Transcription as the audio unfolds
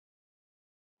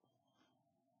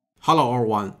Hello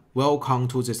everyone, welcome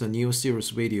to this new series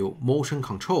video, motion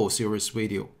control series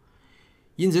video.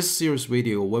 In this series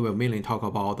video, we will mainly talk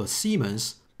about the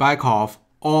Siemens, back-off,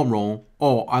 arm-on,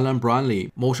 or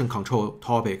Allen-Bradley motion control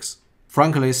topics.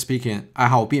 Frankly speaking, I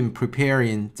have been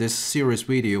preparing this series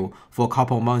video for a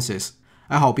couple months.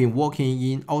 I have been working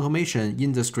in automation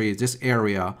industry this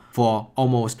area for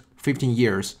almost 15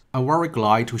 years. I'm very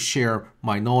glad to share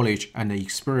my knowledge and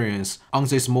experience on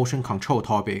this motion control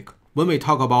topic. When we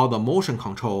talk about the motion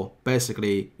control,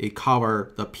 basically it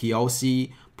covers the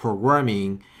PLC,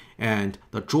 programming, and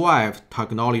the drive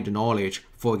technology knowledge,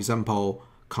 for example,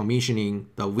 commissioning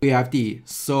the VFD,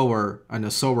 server, and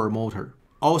the server motor.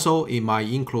 Also, it might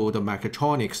include the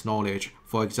mechatronics knowledge,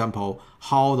 for example,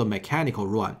 how the mechanical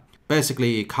run.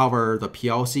 Basically, it covers the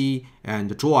PLC and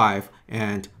the drive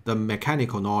and the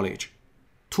mechanical knowledge.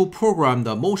 To program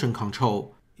the motion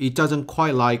control, it doesn't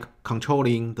quite like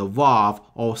controlling the valve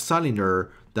or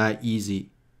cylinder that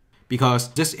easy,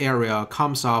 because this area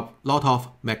comes up a lot of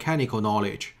mechanical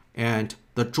knowledge and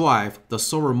the drive, the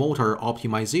servo motor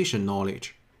optimization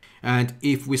knowledge. And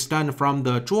if we stand from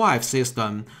the drive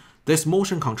system, this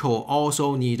motion control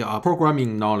also need a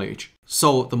programming knowledge.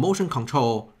 So the motion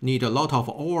control need a lot of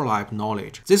overlap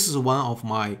knowledge. This is one of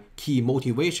my key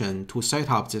motivation to set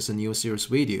up this new series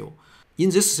video. In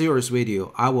this series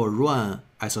video, I will run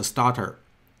as a starter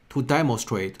to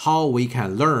demonstrate how we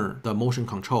can learn the motion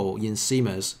control in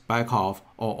Siemens, back-off,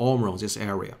 or arm-on this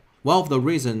area. One of the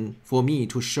reasons for me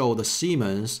to show the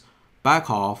Siemens,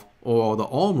 back-off, or the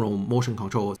arm-on motion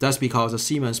control, that's because the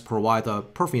Siemens provide the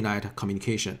perfect net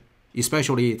communication,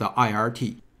 especially the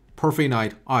IRT. Perfect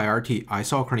net IRT,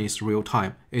 isochronous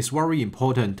real-time, is very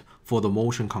important for the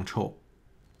motion control.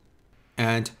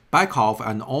 And back-off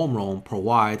and arm-on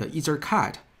provide the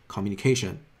EtherCAT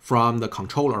communication from the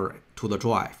controller to the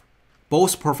drive.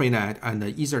 Both PerfectNet and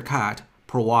the EtherCAT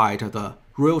provide the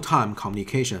real-time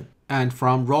communication. And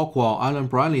from Rockwell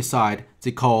Allen-Bradley side,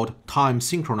 they called time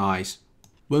synchronized.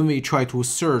 When we try to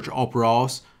search or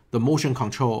browse the motion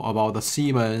control about the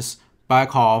Siemens,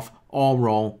 back-off,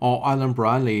 arm-on, or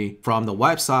Allen-Bradley from the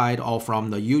website or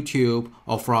from the YouTube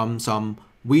or from some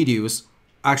videos,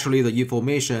 actually the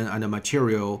information and the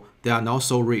material, they are not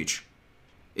so rich.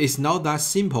 It's not that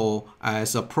simple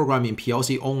as programming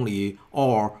PLC only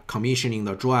or commissioning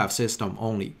the drive system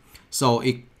only. So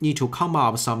it need to come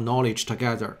up some knowledge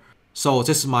together. So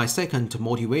this is my second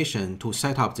motivation to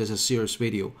set up this series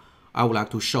video. I would like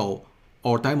to show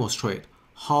or demonstrate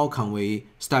how can we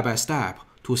step by step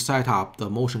to set up the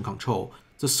motion control.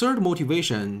 The third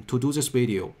motivation to do this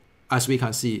video, as we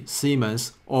can see,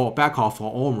 Siemens or back-off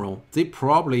or arm-on, they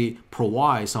probably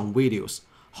provide some videos.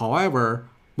 However,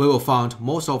 we will find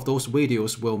most of those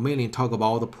videos will mainly talk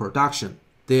about the production.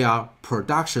 They are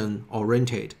production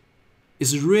oriented.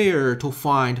 It's rare to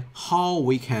find how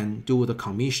we can do the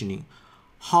commissioning,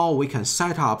 how we can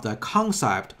set up the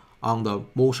concept on the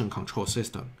motion control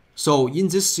system. So in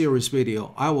this series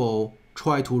video, I will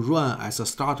try to run as a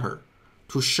starter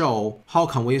to show how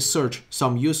can we search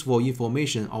some useful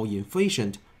information or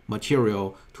efficient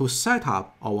material to set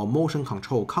up our motion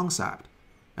control concept.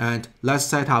 And let's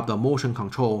set up the motion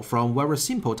control from very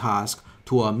simple task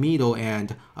to a middle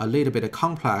and a little bit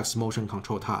complex motion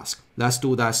control task. Let's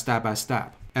do that step by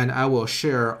step. And I will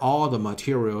share all the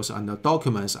materials and the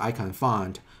documents I can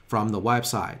find from the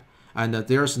website. And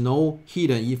there's no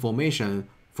hidden information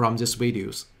from these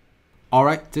videos.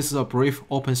 Alright, this is a brief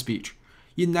open speech.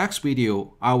 In next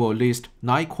video, I will list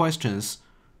 9 questions,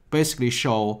 basically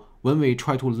show when we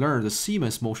try to learn the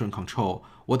Siemens motion control,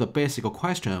 what the basic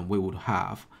question we would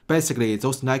have. Basically,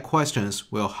 those 9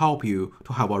 questions will help you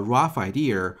to have a rough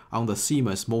idea on the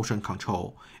Siemens motion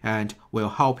control and will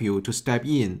help you to step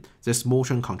in this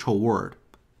motion control world.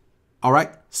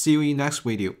 Alright, see you in next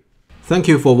video. Thank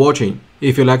you for watching.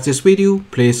 If you like this video,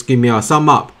 please give me a thumb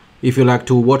up. If you like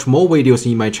to watch more videos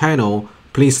in my channel,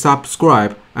 please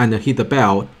subscribe and hit the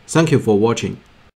bell. Thank you for watching.